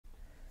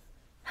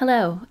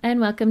Hello,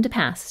 and welcome to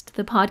Past,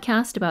 the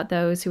podcast about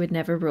those who would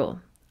never rule.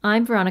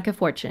 I'm Veronica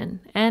Fortune,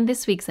 and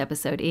this week's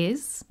episode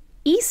is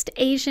East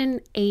Asian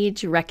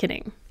Age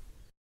Reckoning.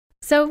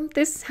 So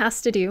this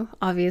has to do,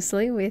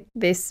 obviously, with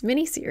this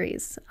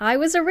mini-series. I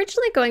was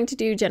originally going to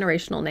do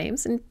generational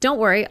names, and don't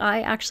worry,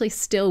 I actually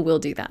still will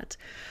do that.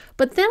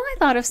 But then I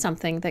thought of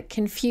something that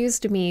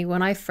confused me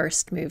when I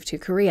first moved to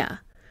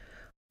Korea.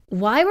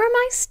 Why were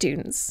my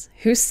students,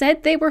 who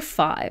said they were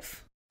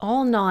 5,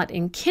 all not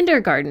in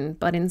kindergarten,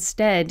 but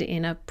instead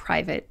in a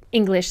private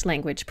English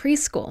language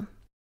preschool?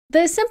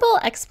 The simple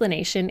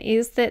explanation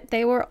is that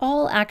they were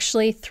all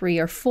actually 3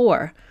 or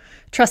 4.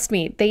 Trust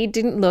me, they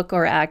didn't look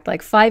or act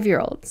like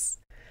 5-year-olds.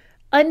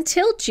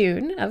 Until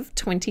June of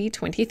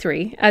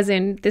 2023, as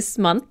in this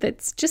month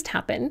that's just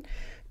happened,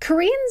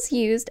 Koreans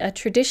used a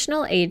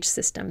traditional age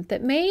system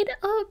that made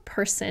a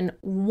person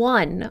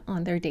 1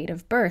 on their date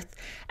of birth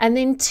and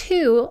then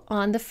 2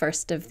 on the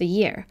first of the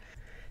year.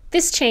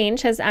 This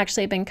change has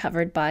actually been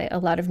covered by a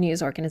lot of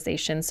news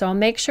organizations, so I'll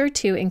make sure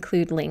to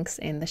include links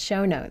in the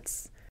show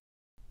notes.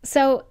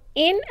 So,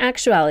 in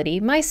actuality,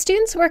 my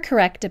students were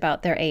correct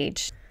about their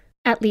age,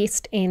 at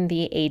least in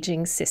the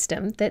aging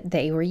system that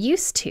they were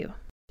used to.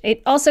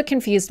 It also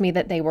confused me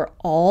that they were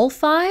all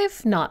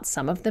 5, not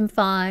some of them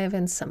 5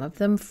 and some of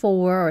them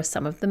 4, or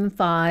some of them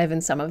 5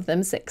 and some of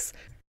them 6.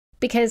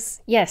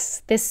 Because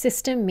yes, this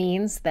system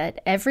means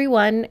that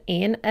everyone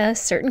in a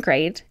certain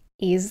grade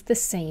is the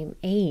same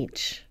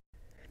age.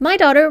 My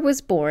daughter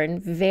was born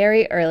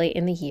very early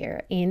in the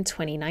year in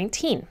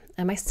 2019,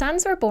 and my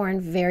sons were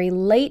born very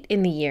late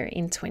in the year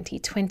in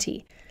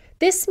 2020.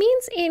 This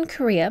means in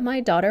Korea, my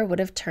daughter would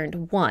have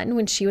turned 1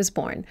 when she was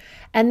born,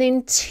 and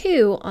then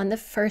 2 on the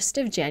 1st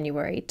of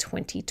January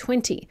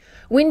 2020,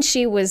 when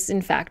she was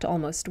in fact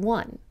almost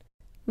 1.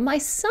 My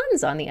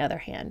sons, on the other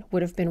hand,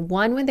 would have been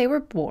 1 when they were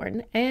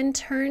born and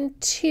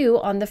turned 2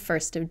 on the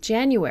 1st of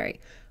January,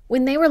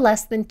 when they were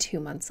less than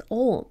 2 months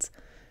old.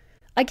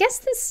 I guess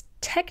this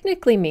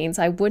technically means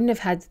I wouldn't have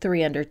had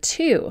 3 under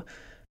 2,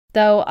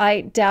 though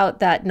I doubt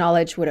that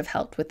knowledge would have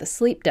helped with the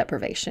sleep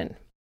deprivation.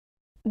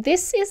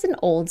 This is an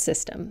old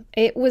system.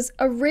 It was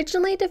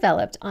originally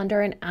developed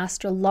under an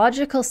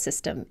astrological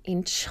system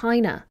in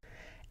China.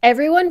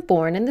 Everyone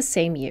born in the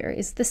same year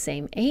is the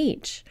same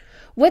age.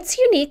 What's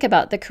unique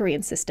about the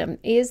Korean system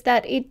is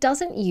that it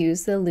doesn't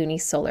use the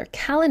lunisolar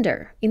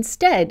calendar.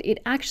 Instead, it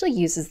actually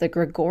uses the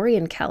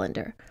Gregorian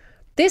calendar.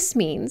 This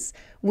means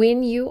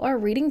when you are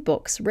reading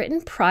books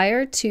written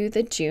prior to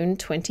the June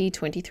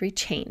 2023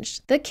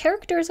 change, the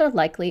characters are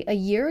likely a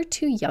year or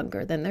 2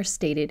 younger than their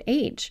stated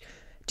age.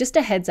 Just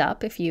a heads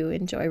up if you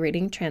enjoy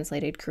reading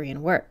translated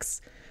Korean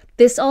works.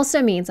 This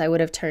also means I would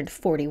have turned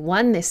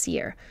 41 this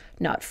year,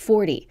 not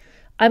 40.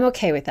 I'm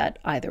okay with that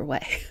either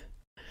way.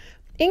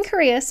 In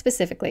Korea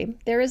specifically,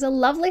 there is a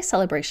lovely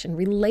celebration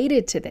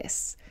related to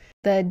this,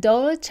 the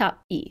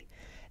Dolchap-i.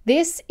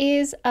 This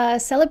is a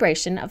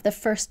celebration of the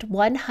first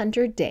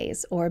 100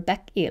 days, or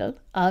baekil,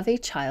 of a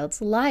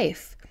child's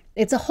life.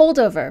 It's a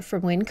holdover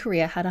from when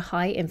Korea had a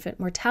high infant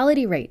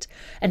mortality rate,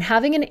 and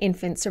having an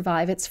infant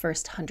survive its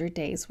first 100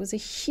 days was a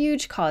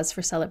huge cause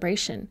for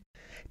celebration.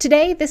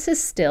 Today, this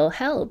is still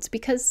held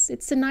because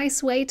it's a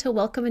nice way to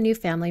welcome a new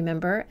family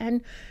member,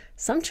 and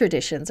some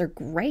traditions are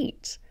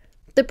great.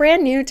 The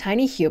brand new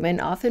tiny human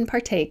often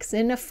partakes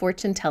in a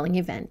fortune-telling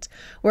event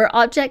where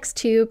objects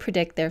to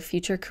predict their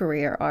future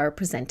career are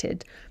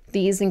presented.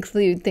 These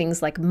include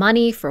things like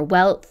money for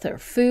wealth or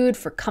food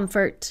for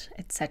comfort,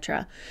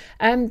 etc.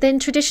 Then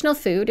traditional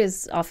food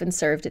is often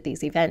served at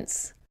these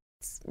events.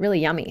 It's really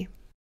yummy.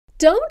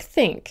 Don't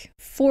think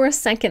for a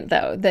second,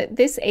 though, that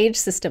this age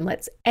system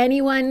lets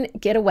anyone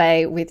get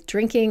away with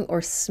drinking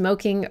or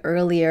smoking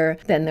earlier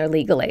than their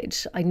legal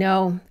age. I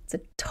know, it's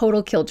a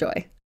total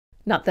killjoy.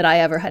 Not that I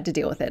ever had to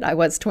deal with it. I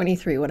was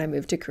 23 when I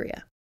moved to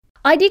Korea.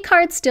 ID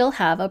cards still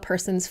have a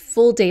person's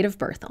full date of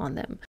birth on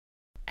them.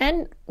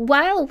 And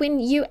while when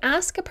you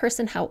ask a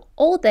person how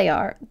old they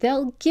are,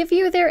 they'll give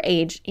you their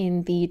age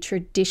in the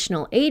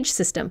traditional age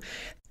system,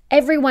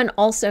 everyone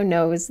also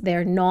knows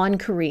their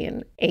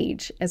non-Korean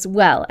age as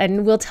well,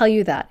 and will tell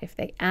you that if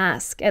they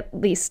ask, at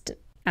least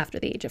after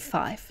the age of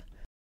 5.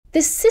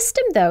 The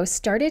system, though,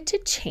 started to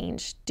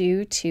change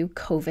due to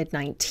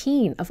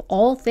COVID-19, of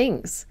all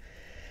things.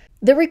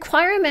 The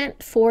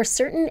requirement for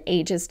certain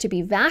ages to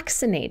be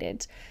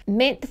vaccinated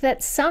meant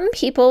that some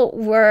people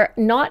were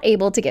not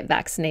able to get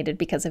vaccinated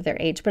because of their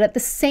age, but at the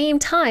same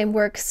time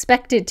were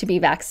expected to be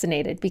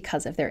vaccinated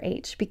because of their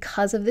age,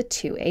 because of the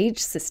 2 age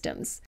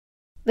systems.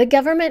 The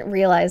government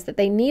realized that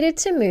they needed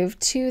to move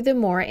to the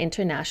more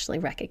internationally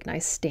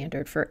recognized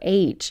standard for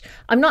age.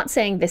 I'm not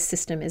saying this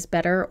system is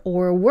better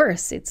or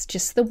worse, it's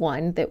just the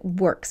one that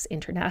works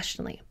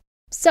internationally.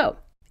 So,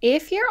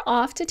 if you're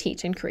off to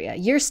teach in Korea,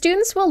 your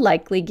students will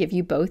likely give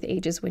you both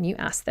ages when you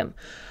ask them,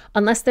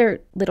 unless they're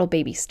little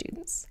baby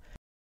students.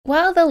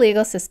 While the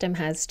legal system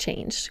has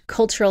changed,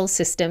 cultural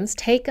systems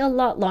take a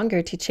lot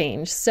longer to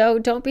change, so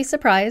don't be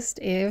surprised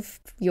if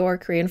your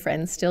Korean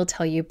friends still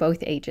tell you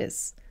both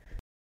ages.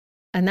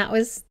 And that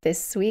was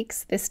this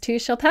week's This Too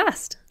Shall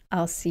Pass.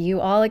 I'll see you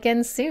all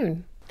again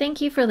soon.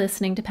 Thank you for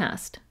listening to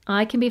Past.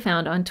 I can be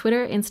found on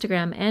Twitter,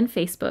 Instagram, and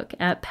Facebook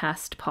at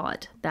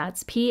PastPod.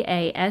 That's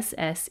PASSEDPOD.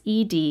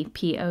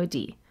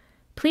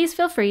 Please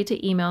feel free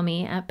to email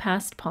me at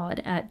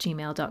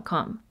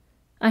pastpod@gmail.com.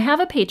 I have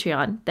a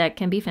Patreon that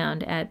can be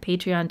found at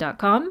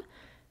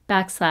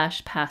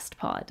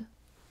patreon.com/pastpod.